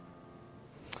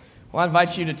Well, I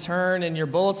invite you to turn in your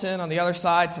bulletin on the other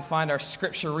side to find our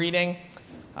scripture reading,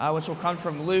 which will come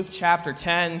from Luke chapter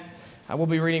 10. We'll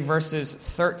be reading verses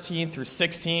 13 through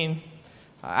 16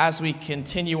 as we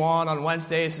continue on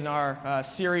Wednesdays in our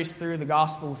series through the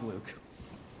Gospel of Luke.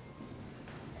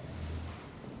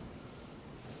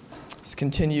 This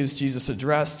continues Jesus'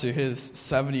 address to his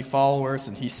 70 followers,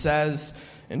 and he says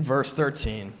in verse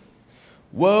 13,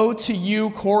 "Woe to you,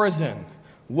 Chorazin!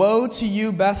 Woe to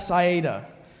you, Bethsaida!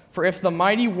 For if the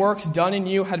mighty works done in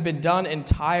you had been done in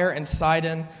Tyre and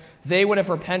Sidon, they would have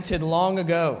repented long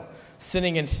ago,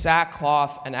 sitting in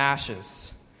sackcloth and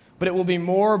ashes. But it will be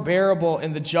more bearable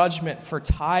in the judgment for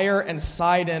Tyre and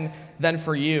Sidon than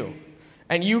for you.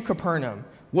 And you, Capernaum,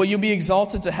 will you be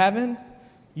exalted to heaven?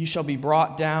 You shall be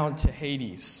brought down to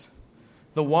Hades.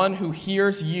 The one who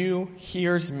hears you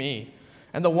hears me,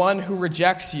 and the one who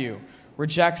rejects you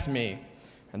rejects me,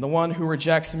 and the one who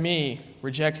rejects me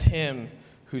rejects him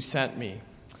who sent me."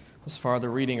 As far the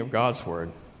reading of God's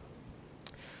word.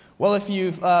 Well, if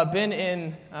you've been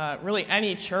in really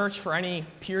any church for any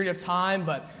period of time,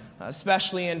 but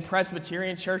especially in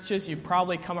Presbyterian churches, you've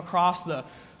probably come across the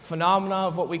phenomena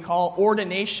of what we call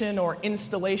ordination or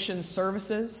installation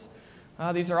services.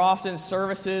 These are often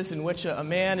services in which a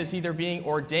man is either being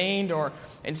ordained or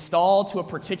installed to a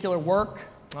particular work.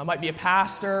 It might be a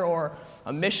pastor or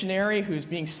a missionary who's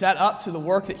being set up to the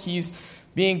work that he's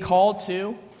being called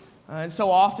to. And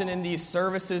so often in these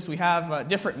services, we have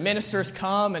different ministers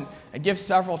come and give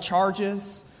several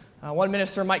charges. One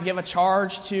minister might give a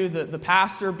charge to the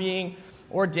pastor being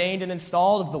ordained and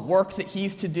installed of the work that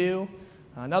he's to do.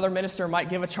 Another minister might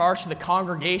give a charge to the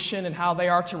congregation and how they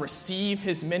are to receive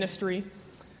his ministry.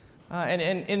 And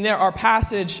in our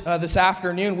passage this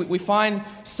afternoon, we find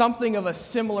something of a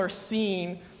similar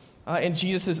scene in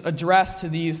Jesus' address to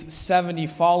these 70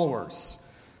 followers.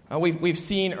 We've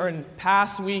seen in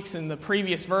past weeks in the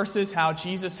previous verses how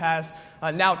Jesus has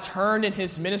now turned in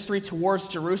his ministry towards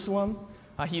Jerusalem.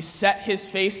 He's set his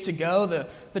face to go.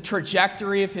 The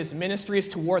trajectory of his ministry is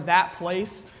toward that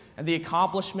place and the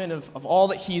accomplishment of all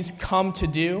that he's come to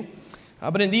do.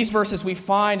 But in these verses we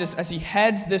find as he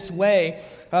heads this way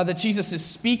that Jesus is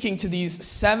speaking to these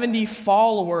 70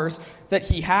 followers that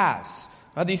he has.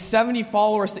 These 70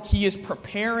 followers that he is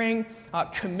preparing,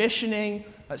 commissioning,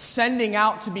 sending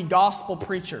out to be gospel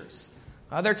preachers.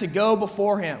 They're to go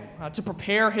before him, to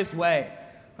prepare his way.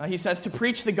 He says to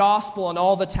preach the gospel in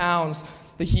all the towns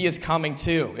that he is coming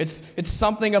to. It's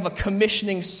something of a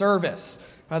commissioning service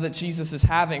that Jesus is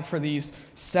having for these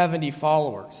 70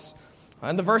 followers.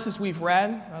 And the verses we've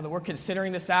read that we're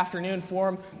considering this afternoon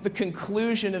form the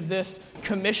conclusion of this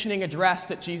commissioning address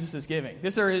that Jesus is giving.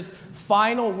 These are his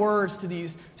final words to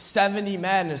these 70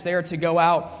 men as they are to go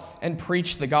out and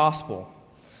preach the gospel.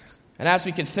 And as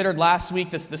we considered last week,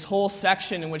 this whole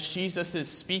section in which Jesus is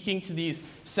speaking to these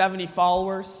 70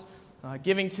 followers,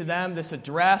 giving to them this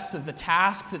address of the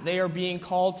task that they are being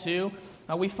called to,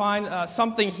 we find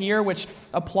something here which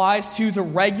applies to the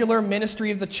regular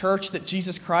ministry of the church that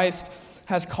Jesus Christ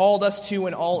has called us to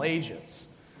in all ages.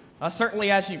 Certainly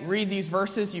as you read these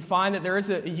verses, you find that there is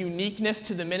a uniqueness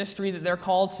to the ministry that they're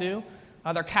called to.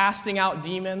 They're casting out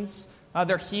demons.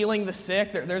 They're healing the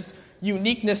sick. There's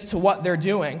uniqueness to what they're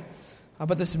doing.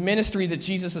 But this ministry that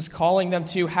Jesus is calling them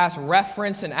to has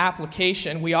reference and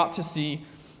application, we ought to see,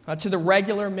 to the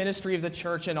regular ministry of the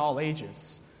church in all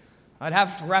ages. I'd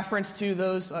have reference to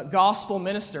those gospel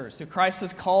ministers who Christ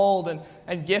has called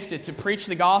and gifted to preach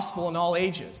the gospel in all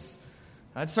ages.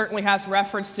 It certainly has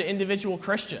reference to individual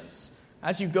Christians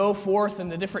as you go forth in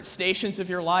the different stations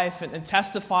of your life and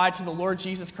testify to the Lord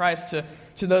Jesus Christ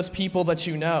to those people that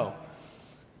you know.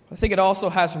 I think it also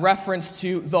has reference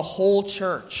to the whole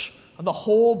church, the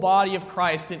whole body of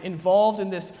Christ involved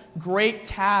in this great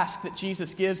task that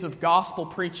Jesus gives of gospel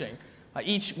preaching,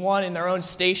 each one in their own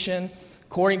station,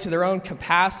 according to their own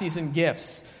capacities and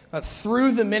gifts.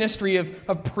 Through the ministry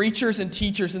of preachers and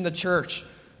teachers in the church,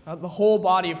 the whole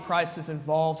body of Christ is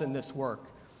involved in this work.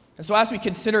 And so as we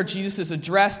consider Jesus'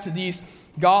 address to these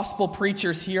gospel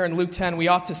preachers here in Luke 10, we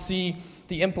ought to see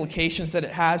the implications that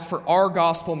it has for our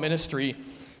gospel ministry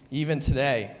even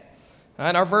today.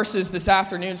 And our verses this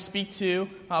afternoon speak to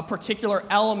a particular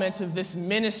element of this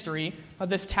ministry, of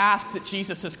this task that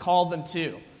Jesus has called them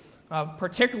to.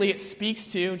 Particularly it speaks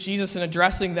to, Jesus in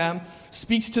addressing them,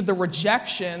 speaks to the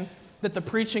rejection that the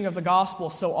preaching of the gospel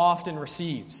so often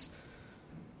receives.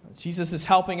 Jesus is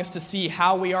helping us to see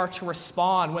how we are to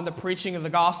respond when the preaching of the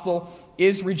gospel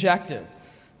is rejected.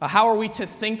 How are we to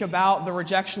think about the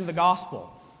rejection of the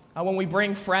gospel? When we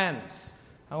bring friends,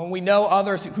 when we know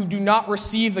others who do not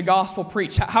receive the gospel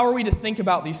preached, how are we to think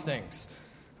about these things?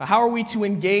 How are we to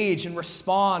engage and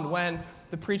respond when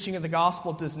the preaching of the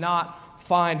gospel does not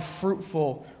find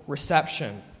fruitful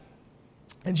reception?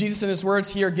 And Jesus in his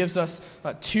words here gives us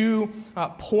 2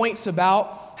 points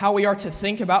about how we are to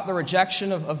think about the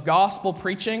rejection of gospel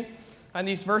preaching. In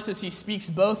these verses, he speaks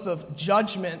both of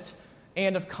judgment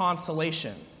and of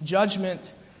consolation.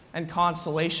 Judgment and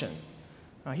consolation.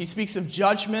 He speaks of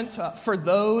judgment for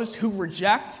those who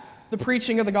reject the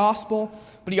preaching of the gospel,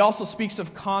 but he also speaks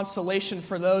of consolation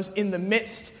for those in the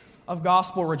midst of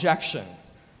gospel rejection.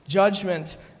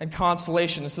 Judgment and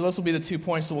consolation. And so those will be the 2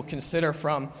 points that we'll consider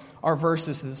from our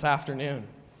verses this afternoon.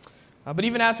 But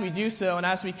even as we do so, and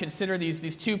as we consider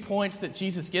these 2 points that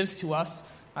Jesus gives to us,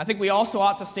 I think we also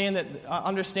ought to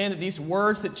understand that these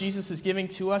words that Jesus is giving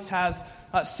to us has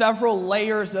several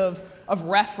layers of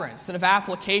reference and of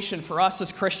application for us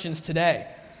as Christians today.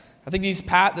 I think this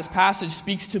passage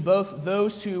speaks to both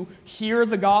those who hear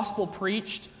the gospel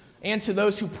preached and to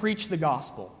those who preach the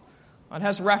gospel. It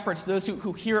has reference to those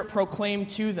who hear it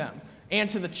proclaimed to them and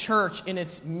to the church in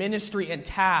its ministry and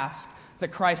task that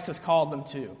Christ has called them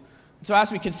to. So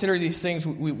as we consider these things,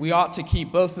 we ought to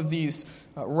keep both of these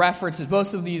references,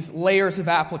 both of these layers of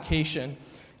application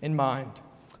in mind.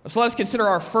 So let us consider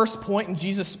our first point, and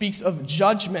Jesus speaks of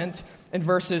judgment in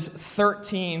verses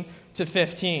 13 to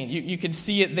 15. You can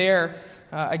see it there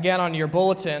again on your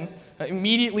bulletin.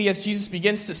 Immediately as Jesus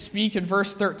begins to speak in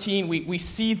verse 13, we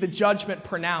see the judgment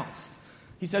pronounced.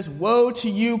 He says, "Woe to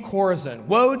you, Chorazin!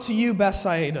 Woe to you,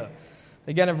 Bethsaida!"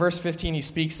 Again in verse 15, he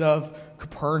speaks of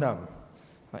Capernaum.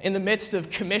 In the midst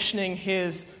of commissioning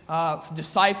his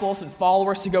disciples and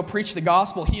followers to go preach the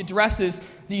gospel, he addresses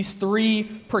these 3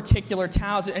 particular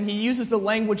towns, and he uses the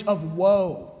language of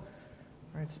woe.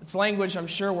 Right? It's language I'm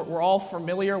sure we're all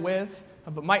familiar with,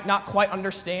 but might not quite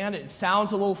understand. It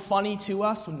sounds a little funny to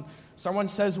us when someone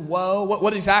says woe.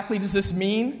 What exactly does this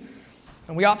mean?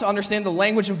 And we ought to understand the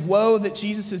language of woe that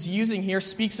Jesus is using here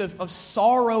speaks of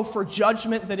sorrow for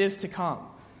judgment that is to come.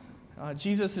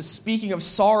 Jesus is speaking of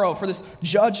sorrow for this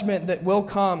judgment that will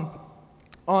come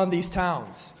on these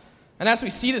towns. And as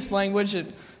we see this language,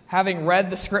 having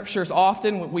read the scriptures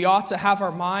often, we ought to have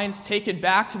our minds taken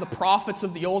back to the prophets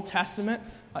of the Old Testament.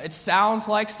 It sounds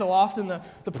like so often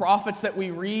the prophets that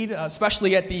we read,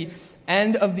 especially at the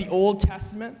end of the Old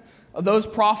Testament, those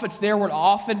prophets there would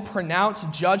often pronounce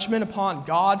judgment upon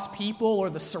God's people or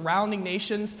the surrounding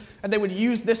nations, and they would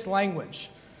use this language.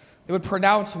 They would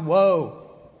pronounce woe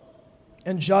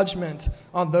and judgment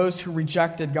on those who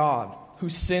rejected God, who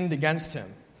sinned against him.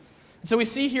 And so we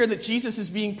see here that Jesus is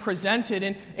being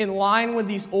presented in line with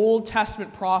these Old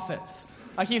Testament prophets.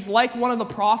 He's like one of the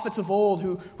prophets of old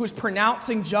who's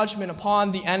pronouncing judgment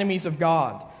upon the enemies of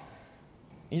God.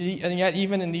 And yet,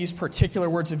 even in these particular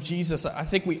words of Jesus, I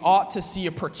think we ought to see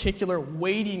a particular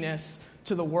weightiness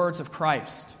to the words of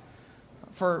Christ.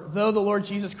 For though the Lord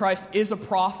Jesus Christ is a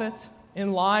prophet,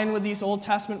 in line with these Old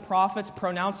Testament prophets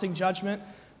pronouncing judgment,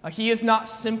 he is not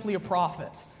simply a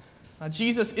prophet.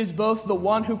 Jesus is both the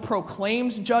one who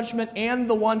proclaims judgment and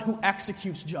the one who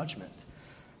executes judgment.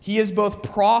 He is both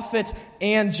prophet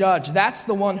and judge. That's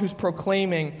the one who's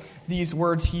proclaiming these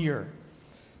words here.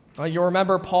 You'll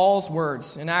remember Paul's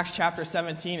words in Acts chapter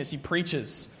 17 as he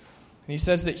preaches. And he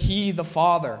says that he, the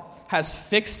Father, has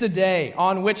fixed a day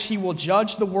on which he will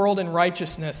judge the world in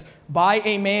righteousness by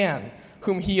a man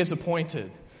whom he has appointed,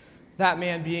 that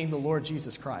man being the Lord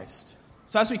Jesus Christ.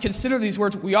 So as we consider these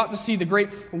words, we ought to see the great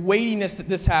weightiness that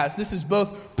this has. This is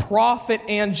both prophet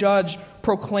and judge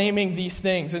proclaiming these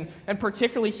things. And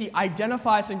particularly, he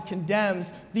identifies and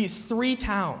condemns these 3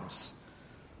 towns.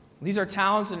 These are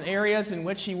towns and areas in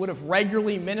which he would have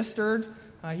regularly ministered.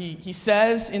 He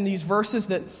says in these verses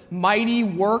that mighty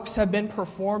works have been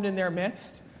performed in their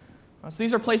midst. So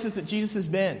these are places that Jesus has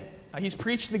been. He's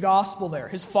preached the gospel there.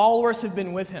 His followers have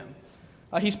been with him.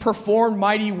 He's performed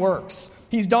mighty works.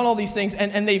 He's done all these things,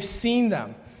 and they've seen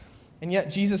them. And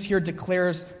yet Jesus here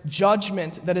declares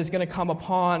judgment that is going to come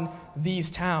upon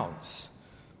these towns.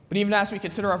 But even as we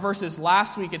consider our verses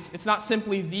last week, it's not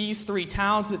simply these 3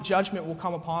 towns that judgment will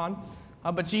come upon,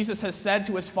 but Jesus has said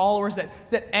to his followers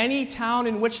that any town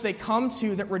in which they come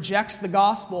to that rejects the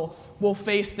gospel will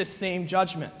face this same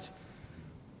judgment.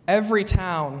 Every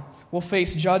town will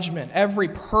face judgment. Every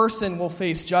person will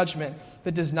face judgment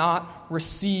that does not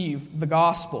receive the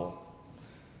gospel.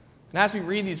 And as we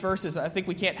read these verses, I think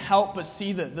we can't help but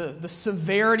see the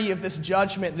severity of this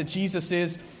judgment that Jesus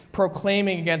is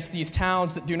proclaiming against these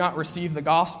towns that do not receive the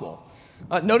gospel.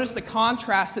 Notice the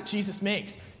contrast that Jesus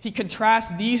makes. He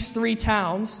contrasts these 3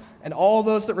 towns and all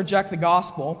those that reject the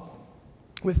gospel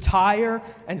with Tyre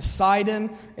and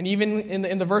Sidon, and even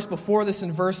in the verse before this,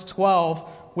 in verse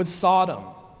 12, with Sodom.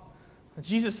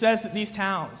 Jesus says that these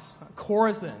towns,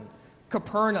 Chorazin,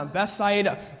 Capernaum,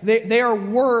 Bethsaida, they are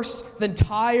worse than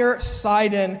Tyre,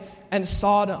 Sidon, and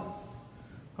Sodom.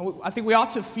 I think we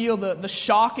ought to feel the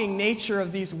shocking nature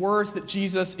of these words that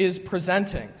Jesus is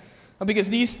presenting. Because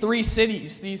these three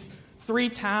cities, these three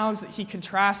towns that he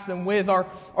contrasts them with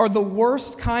are the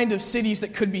worst kind of cities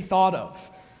that could be thought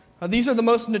of. These are the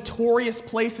most notorious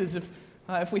places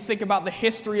if we think about the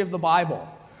history of the Bible.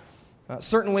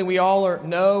 Certainly we all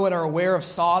know and are aware of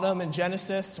Sodom in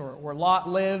Genesis, where Lot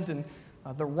lived, and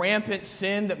the rampant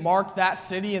sin that marked that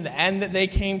city and the end that they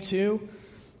came to.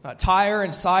 Tyre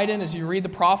and Sidon, as you read the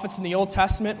prophets in the Old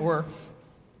Testament, were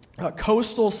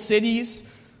coastal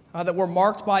cities that were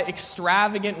marked by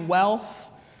extravagant wealth.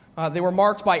 They were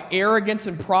marked by arrogance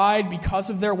and pride because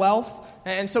of their wealth.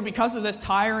 And so because of this,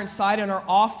 Tyre and Sidon are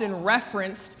often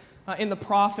referenced in the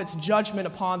prophets' judgment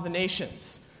upon the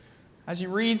nations. As you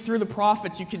read through the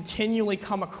prophets, you continually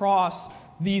come across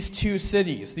these two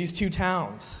cities, these two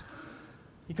towns.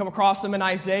 You come across them in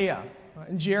Isaiah,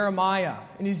 in Jeremiah,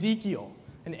 in Ezekiel,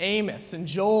 in Amos, in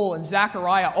Joel, and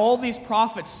Zechariah. All these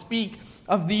prophets speak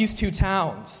of these two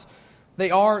towns.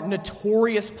 They are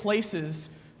notorious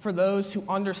places for those who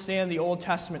understand the Old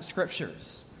Testament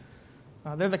scriptures.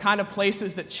 They're the kind of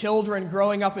places that children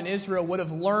growing up in Israel would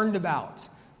have learned about,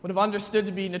 would have understood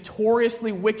to be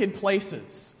notoriously wicked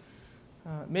places.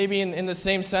 Maybe in the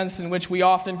same sense in which we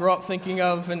often grow up thinking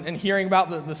of and hearing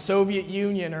about the Soviet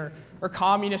Union or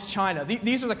communist China.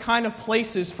 These are the kind of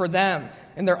places for them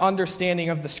in their understanding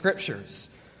of the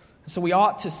scriptures. So we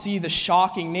ought to see the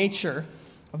shocking nature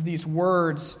of these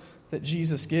words that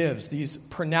Jesus gives, these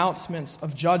pronouncements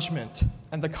of judgment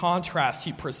and the contrast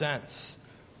he presents.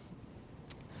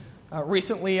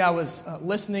 Recently, I was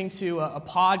listening to a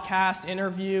podcast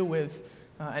interview with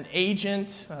an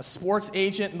agent, a sports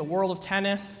agent in the world of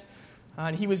tennis.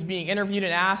 And he was being interviewed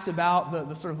and asked about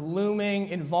the sort of looming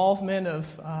involvement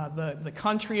of the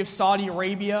country of Saudi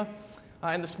Arabia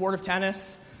in the sport of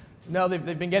tennis.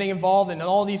 They've been getting involved in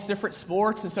all these different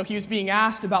sports. And so he was being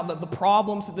asked about the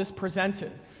problems that this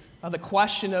presented, the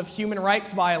question of human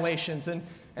rights violations and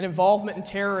involvement in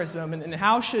terrorism. And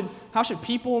how should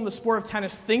people in the sport of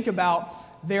tennis think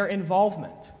about their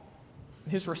involvement?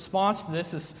 His response to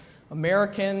this is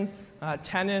American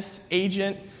tennis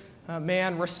agent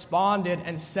man responded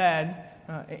and said,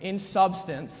 in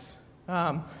substance,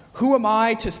 who am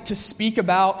I to speak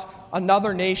about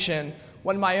another nation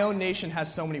when my own nation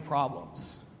has so many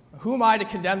problems? Who am I to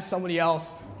condemn somebody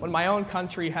else when my own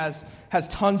country has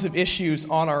tons of issues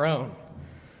on our own?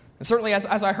 And certainly as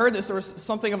I heard this, there was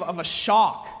something of a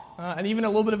shock and even a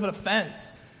little bit of an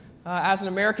offense as an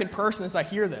American person as I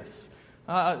hear this.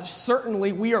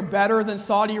 Certainly, we are better than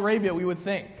Saudi Arabia, we would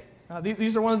think.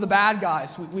 These are one of the bad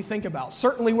guys we think about.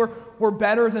 Certainly, we're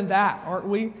better than that, aren't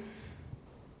we?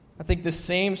 I think the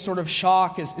same sort of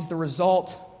shock is the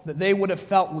result that they would have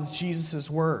felt with Jesus'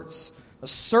 words.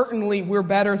 Certainly, we're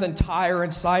better than Tyre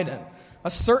and Sidon.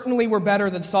 Certainly, we're better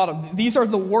than Sodom. These are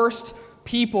the worst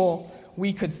people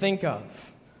we could think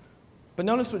of. But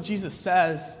notice what Jesus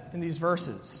says in these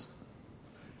verses.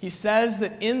 He says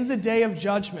that in the day of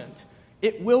judgment,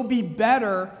 it will be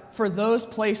better for those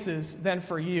places than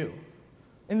for you.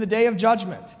 In the day of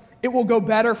judgment, it will go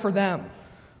better for them.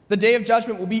 The day of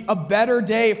judgment will be a better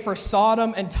day for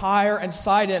Sodom and Tyre and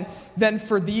Sidon than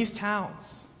for these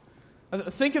towns.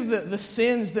 Think of the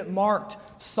sins that marked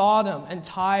Sodom and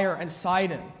Tyre and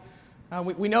Sidon.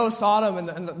 We know Sodom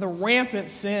and the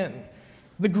rampant sin,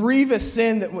 the grievous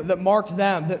sin that marked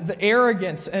them, the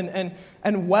arrogance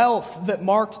and wealth that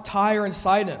marked Tyre and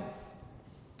Sidon.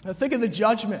 Think of the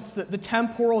judgments, the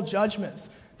temporal judgments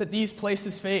that these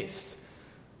places faced.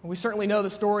 We certainly know the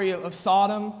story of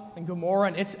Sodom and Gomorrah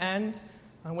and its end,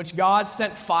 in which God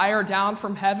sent fire down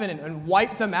from heaven and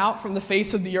wiped them out from the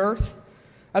face of the earth.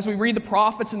 As we read the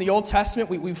prophets in the Old Testament,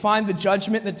 we find the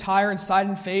judgment that Tyre and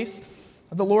Sidon face.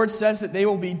 The Lord says that they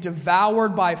will be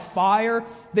devoured by fire.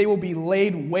 They will be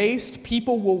laid waste.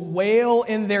 People will wail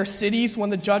in their cities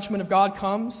when the judgment of God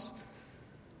comes.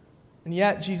 And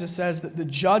yet, Jesus says that the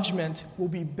judgment will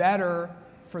be better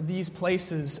for these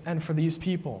places and for these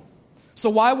people. So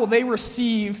why will they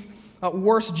receive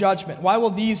worse judgment? Why will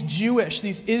these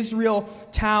Israel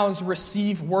towns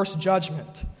receive worse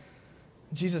judgment?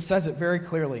 Jesus says it very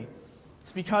clearly.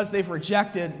 It's because they've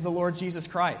rejected the Lord Jesus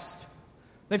Christ.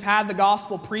 They've had the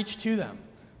gospel preached to them.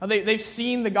 They've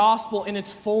seen the gospel in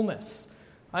its fullness,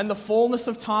 in the fullness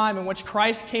of time in which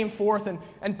Christ came forth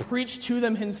and preached to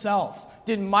them himself,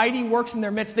 did mighty works in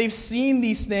their midst. They've seen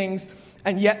these things,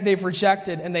 and yet they've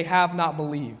rejected and they have not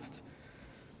believed.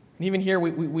 And even here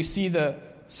we see the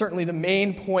certainly the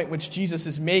main point which Jesus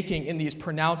is making in these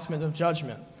pronouncements of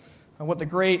judgment. What the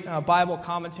great Bible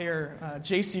commentator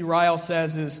J.C. Ryle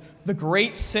says is the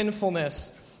great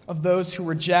sinfulness of those who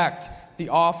reject the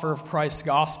offer of Christ's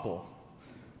gospel.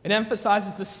 It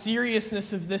emphasizes the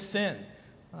seriousness of this sin,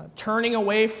 turning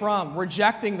away from,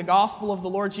 rejecting the gospel of the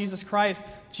Lord Jesus Christ.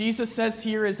 Jesus says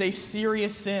here is a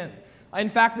serious sin. In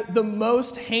fact, the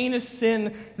most heinous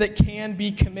sin that can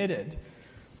be committed.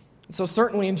 And so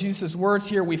certainly in Jesus' words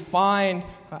here, we find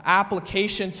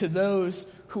application to those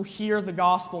who hear the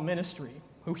gospel ministry,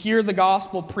 who hear the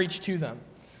gospel preached to them.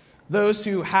 Those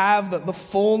who have the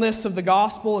fullness of the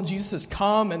gospel, and Jesus has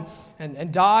come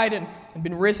and died and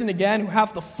been risen again, who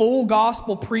have the full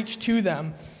gospel preached to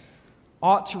them,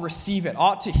 ought to receive it,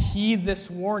 ought to heed this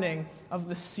warning of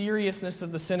the seriousness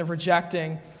of the sin of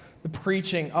rejecting the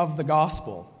preaching of the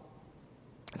gospel.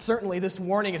 And certainly this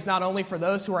warning is not only for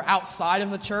those who are outside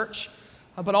of the church,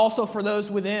 but also for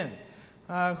those within,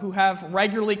 who have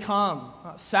regularly come,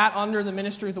 sat under the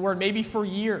ministry of the word, maybe for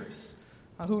years,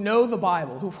 who know the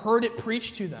Bible, who've heard it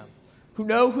preached to them, who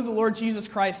know who the Lord Jesus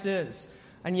Christ is,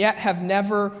 and yet have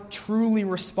never truly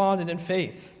responded in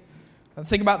faith.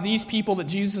 Think about these people that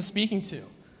Jesus is speaking to.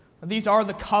 These are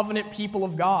the covenant people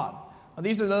of God.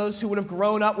 These are those who would have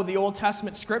grown up with the Old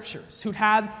Testament scriptures, who'd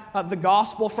had the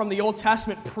gospel from the Old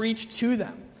Testament preached to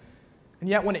them. And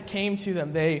yet when it came to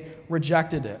them, they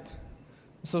rejected it.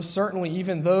 So certainly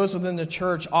even those within the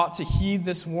church ought to heed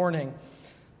this warning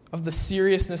of the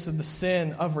seriousness of the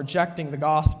sin of rejecting the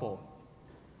gospel.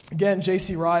 Again,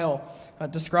 J.C. Ryle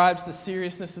describes the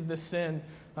seriousness of this sin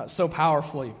so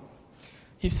powerfully.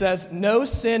 He says, "No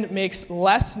sin makes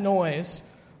less noise,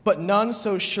 but none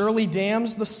so surely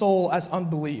damns the soul as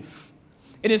unbelief.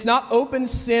 It is not open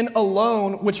sin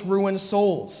alone which ruins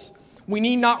souls. We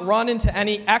need not run into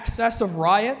any excess of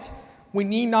riot. We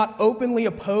need not openly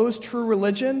oppose true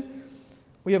religion.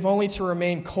 We have only to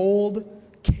remain cold,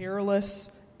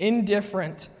 careless,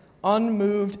 indifferent,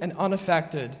 unmoved, and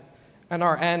unaffected, and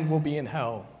our end will be in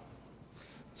hell."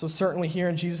 So certainly here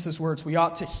in Jesus' words, we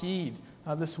ought to heed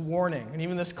this warning and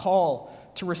even this call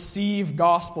to receive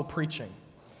gospel preaching.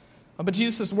 But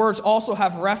Jesus' words also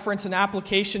have reference and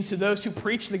application to those who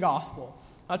preach the gospel,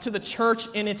 to the church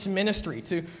in its ministry,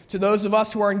 to those of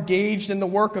us who are engaged in the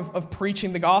work of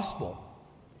preaching the gospel.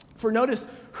 For notice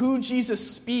who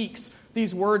Jesus speaks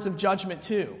these words of judgment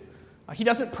to. He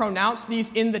doesn't pronounce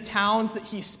these in the towns that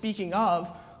he's speaking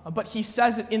of, but he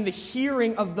says it in the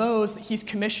hearing of those that he's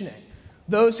commissioning,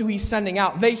 those who he's sending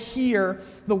out. They hear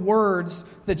the words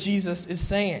that Jesus is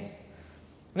saying.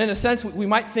 And in a sense, we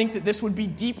might think that this would be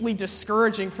deeply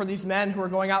discouraging for these men who are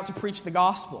going out to preach the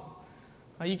gospel.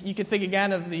 You could think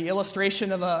again of the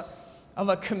illustration of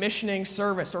a commissioning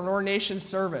service or an ordination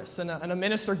service, and a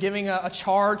minister giving a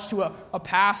charge to a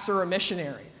pastor or a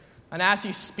missionary. And as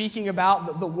he's speaking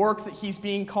about the work that he's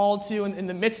being called to, and in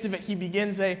the midst of it, he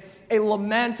begins a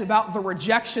lament about the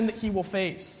rejection that he will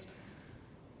face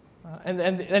and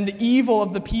the evil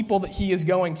of the people that he is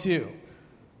going to.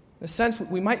 In a sense,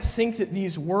 we might think that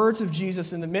these words of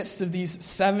Jesus in the midst of these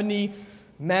 70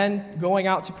 men going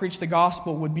out to preach the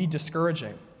gospel would be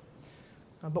discouraging.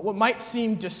 But what might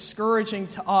seem discouraging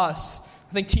to us,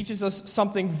 I think, teaches us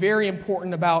something very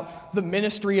important about the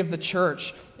ministry of the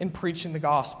church in preaching the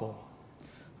gospel.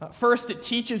 First, it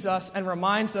teaches us and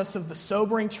reminds us of the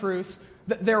sobering truth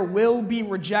that there will be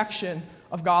rejection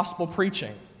of gospel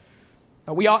preaching.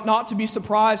 We ought not to be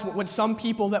surprised when some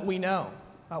people that we know,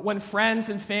 when friends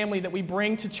and family that we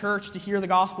bring to church to hear the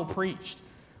gospel preached,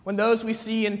 when those we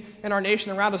see in our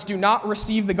nation around us do not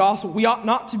receive the gospel, we ought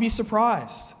not to be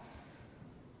surprised.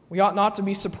 We ought not to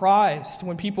be surprised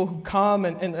when people who come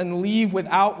and leave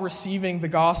without receiving the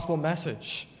gospel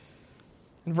message.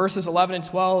 In verses 11 and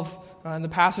 12, in the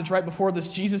passage right before this,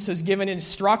 Jesus has given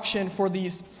instruction for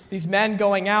these men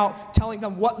going out, telling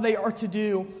them what they are to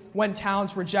do when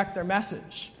towns reject their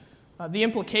message. The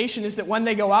implication is that when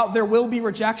they go out, there will be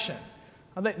rejection.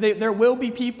 There will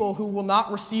be people who will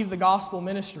not receive the gospel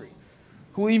ministry,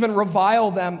 who will even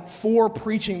revile them for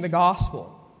preaching the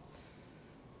gospel.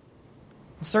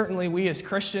 Certainly, we as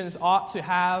Christians ought to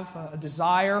have a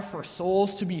desire for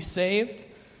souls to be saved.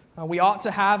 We ought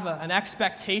to have an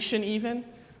expectation even.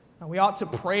 We ought to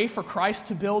pray for Christ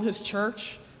to build his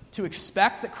church, to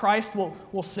expect that Christ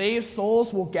will save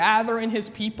souls, will gather in his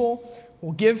people,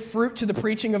 will give fruit to the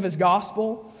preaching of his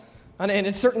gospel. And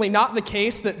it's certainly not the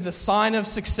case that the sign of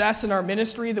success in our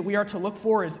ministry that we are to look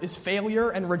for is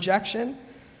failure and rejection.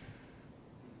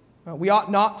 We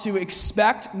ought not to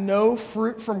expect no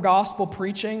fruit from gospel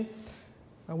preaching.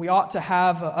 We ought to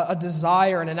have a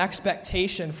desire and an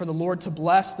expectation for the Lord to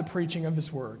bless the preaching of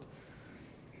his word.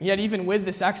 And yet, even with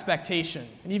this expectation,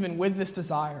 and even with this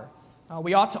desire,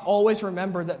 we ought to always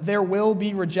remember that there will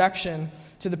be rejection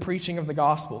to the preaching of the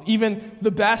gospel, even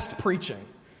the best preaching.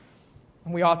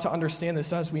 And we ought to understand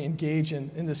this as we engage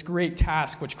in this great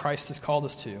task which Christ has called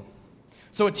us to.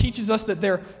 So it teaches us that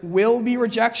there will be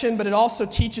rejection, but it also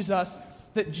teaches us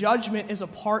that judgment is a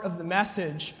part of the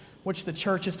message which the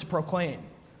church is to proclaim.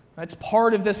 It's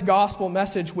part of this gospel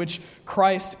message which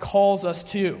Christ calls us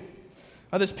to.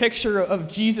 This picture of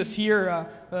Jesus here,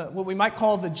 what we might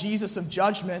call the Jesus of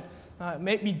judgment,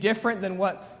 may be different than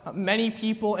what many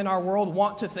people in our world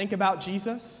want to think about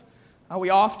Jesus.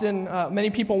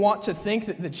 Many people want to think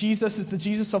that Jesus is the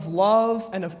Jesus of love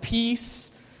and of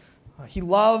peace. He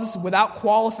loves without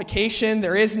qualification.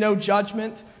 There is no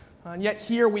judgment. And yet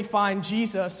here we find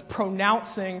Jesus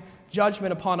pronouncing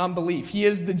judgment upon unbelief. He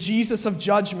is the Jesus of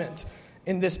judgment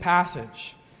in this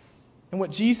passage. And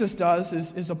what Jesus does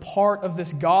is a part of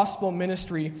this gospel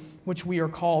ministry which we are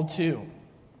called to.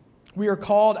 We are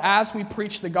called, as we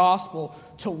preach the gospel,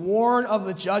 to warn of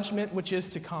the judgment which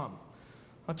is to come,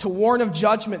 to warn of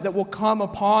judgment that will come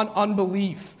upon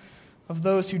unbelief of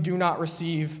those who do not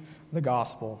receive the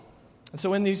gospel. And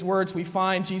so in these words, we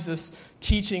find Jesus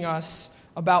teaching us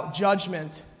about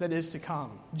judgment that is to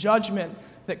come, judgment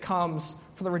that comes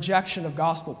for the rejection of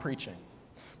gospel preaching.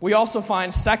 We also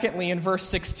find, secondly, in verse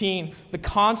 16, the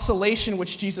consolation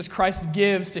which Jesus Christ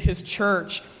gives to his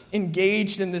church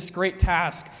engaged in this great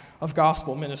task of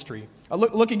gospel ministry.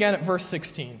 Look again at verse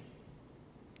 16,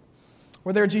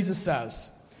 where there Jesus says,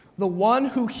 "The one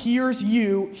who hears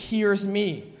you hears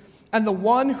me, and the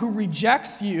one who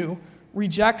rejects you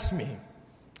rejects me,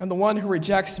 and the one who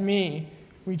rejects me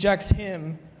rejects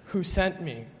him who sent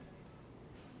me."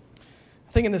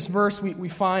 I think in this verse we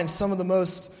find some of the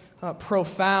most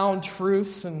profound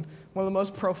truths and one of the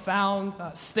most profound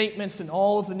statements in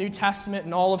all of the New Testament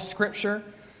and all of Scripture.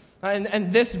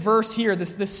 And this verse here,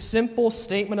 this simple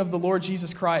statement of the Lord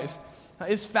Jesus Christ,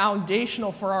 is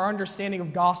foundational for our understanding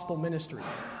of gospel ministry.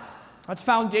 It's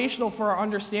foundational for our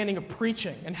understanding of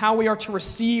preaching and how we are to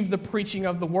receive the preaching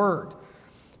of the word.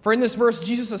 For in this verse,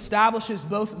 Jesus establishes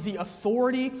both the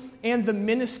authority and the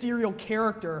ministerial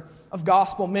character of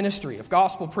gospel ministry, of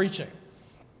gospel preaching.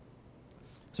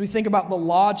 So we think about the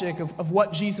logic of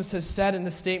what Jesus has said in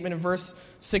this statement in verse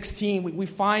 16. We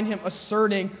find him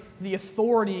asserting the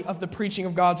authority of the preaching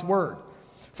of God's word.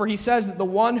 For he says that the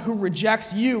one who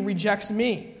rejects you rejects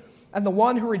me, and the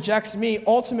one who rejects me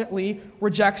ultimately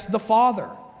rejects the Father.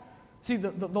 See,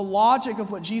 the logic of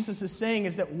what Jesus is saying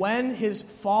is that when his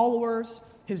followers,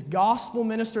 his gospel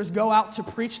ministers go out to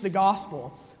preach the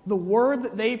gospel, the word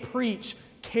that they preach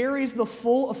carries the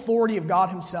full authority of God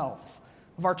himself,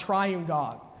 of our triune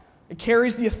God. It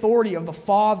carries the authority of the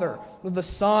Father, of the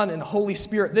Son, and the Holy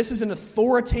Spirit. This is an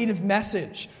authoritative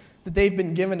message that they've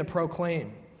been given to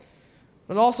proclaim.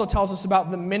 But it also tells us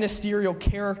about the ministerial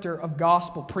character of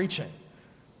gospel preaching.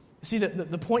 You see,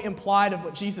 the point implied of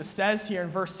what Jesus says here in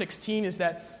verse 16 is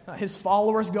that his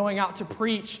followers going out to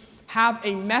preach have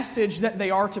a message that they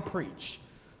are to preach.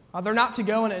 They're not to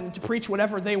go and to preach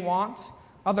whatever they want.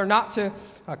 They're not to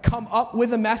come up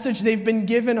with a message. They've been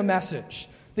given a message.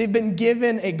 They've been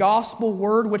given a gospel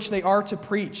word which they are to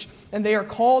preach. And they are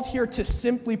called here to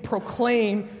simply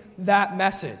proclaim that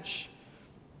message.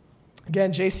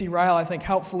 Again, J.C. Ryle, I think,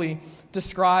 helpfully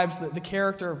describes the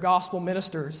character of gospel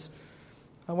ministers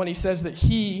when he says that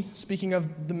he, speaking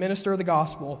of the minister of the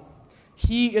gospel,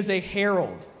 he is a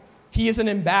herald. He is an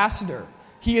ambassador.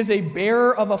 He is a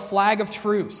bearer of a flag of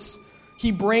truce.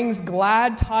 He brings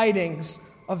glad tidings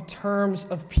of terms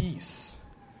of peace.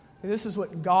 And this is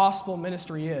what gospel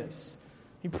ministry is.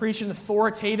 You preach an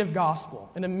authoritative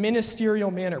gospel in a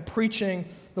ministerial manner, preaching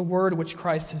the word which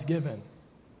Christ has given.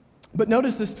 But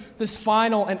notice this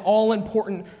final and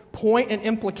all-important point and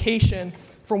implication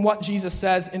from what Jesus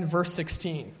says in verse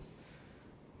 16.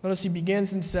 Notice he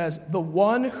begins and says, "The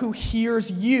one who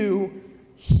hears you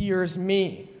hears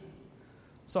me."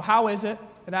 So how is it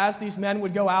that as these men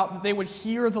would go out, that they would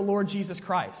hear the Lord Jesus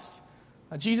Christ?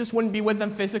 Jesus wouldn't be with them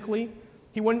physically.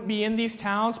 He wouldn't be in these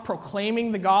towns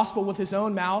proclaiming the gospel with his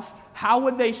own mouth. How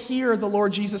would they hear the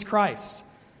Lord Jesus Christ?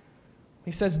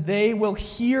 He says, "They will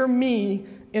hear me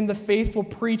in the faithful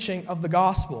preaching of the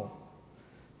gospel."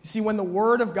 You see, when the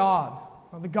word of God,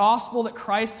 the gospel that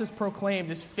Christ has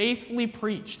proclaimed, is faithfully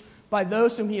preached by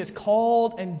those whom he has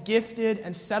called and gifted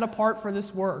and set apart for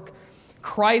this work,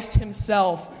 Christ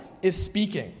himself is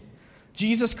speaking.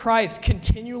 Jesus Christ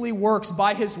continually works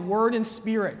by his word and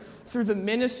spirit through the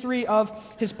ministry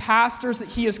of his pastors that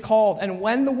he has called. And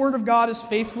when the word of God is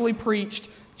faithfully preached,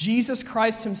 Jesus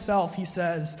Christ himself, he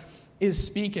says, is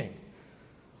speaking.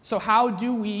 So how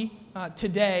do we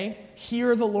today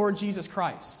hear the Lord Jesus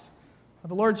Christ?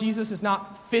 The Lord Jesus is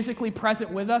not physically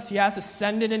present with us. He has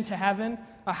ascended into heaven.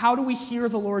 How do we hear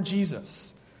the Lord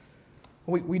Jesus?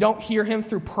 We don't hear him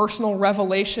through personal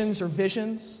revelations or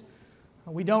visions.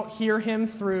 We don't hear him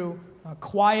through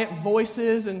quiet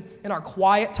voices in our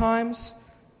quiet times.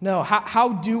 No, how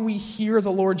do we hear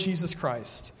the Lord Jesus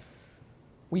Christ?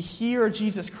 We hear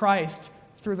Jesus Christ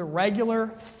through the regular,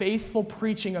 faithful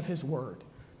preaching of his word.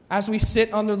 As we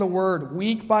sit under the word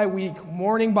week by week,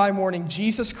 morning by morning,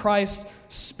 Jesus Christ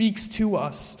speaks to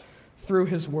us through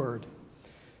his word.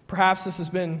 Perhaps this has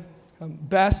been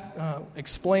best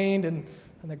explained in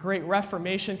the Great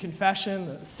Reformation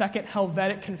Confession, the Second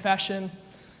Helvetic Confession,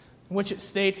 in which it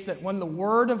states that when the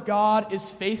word of God is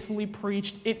faithfully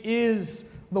preached, it is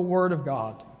the word of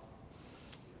God.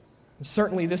 And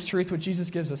certainly this truth which Jesus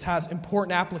gives us has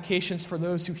important applications for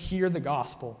those who hear the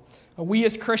gospel. We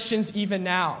as Christians, even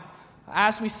now,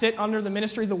 as we sit under the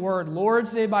ministry of the word,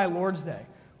 Lord's Day by Lord's Day,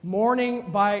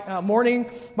 morning by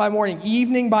morning,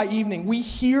 evening by evening, we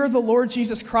hear the Lord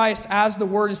Jesus Christ as the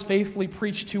word is faithfully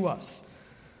preached to us.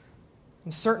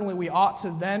 And certainly we ought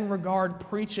to then regard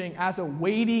preaching as a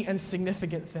weighty and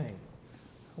significant thing.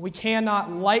 We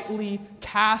cannot lightly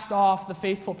cast off the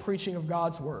faithful preaching of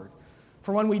God's word.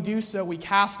 For when we do so, we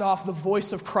cast off the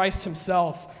voice of Christ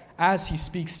himself as he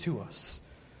speaks to us.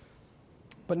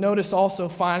 But notice also,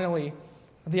 finally,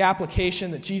 the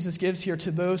application that Jesus gives here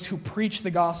to those who preach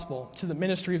the gospel, to the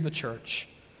ministry of the church.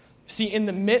 See, in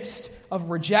the midst of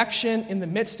rejection, in the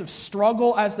midst of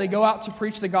struggle as they go out to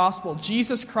preach the gospel,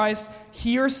 Jesus Christ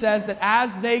here says that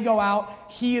as they go out,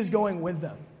 he is going with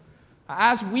them.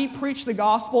 As we preach the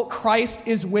gospel, Christ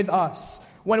is with us.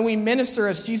 When we minister,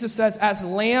 as Jesus says, as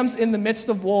lambs in the midst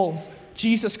of wolves,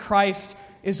 Jesus Christ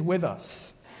is with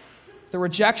us. The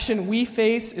rejection we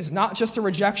face is not just a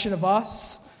rejection of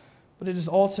us, but it is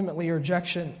ultimately a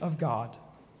rejection of God.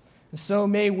 And so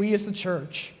may we as the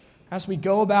church, as we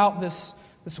go about this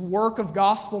work of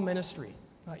gospel ministry,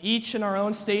 each in our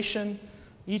own station,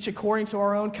 each according to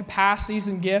our own capacities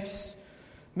and gifts,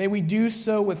 may we do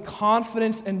so with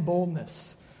confidence and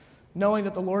boldness, knowing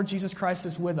that the Lord Jesus Christ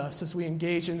is with us as we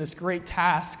engage in this great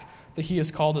task that he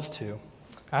has called us to.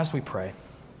 As we pray.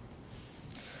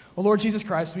 O Lord Jesus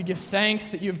Christ, we give thanks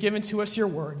that you have given to us your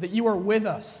word, that you are with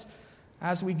us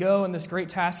as we go in this great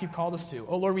task you've called us to.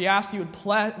 O Lord, we ask you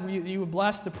would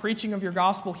bless the preaching of your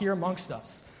gospel here amongst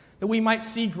us, that we might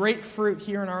see great fruit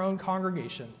here in our own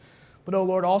congregation. But, O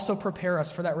Lord, also prepare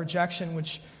us for that rejection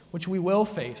which we will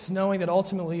face, knowing that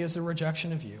ultimately is a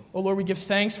rejection of you. O Lord, we give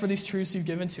thanks for these truths you've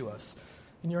given to us.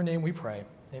 In your name we pray.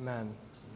 Amen.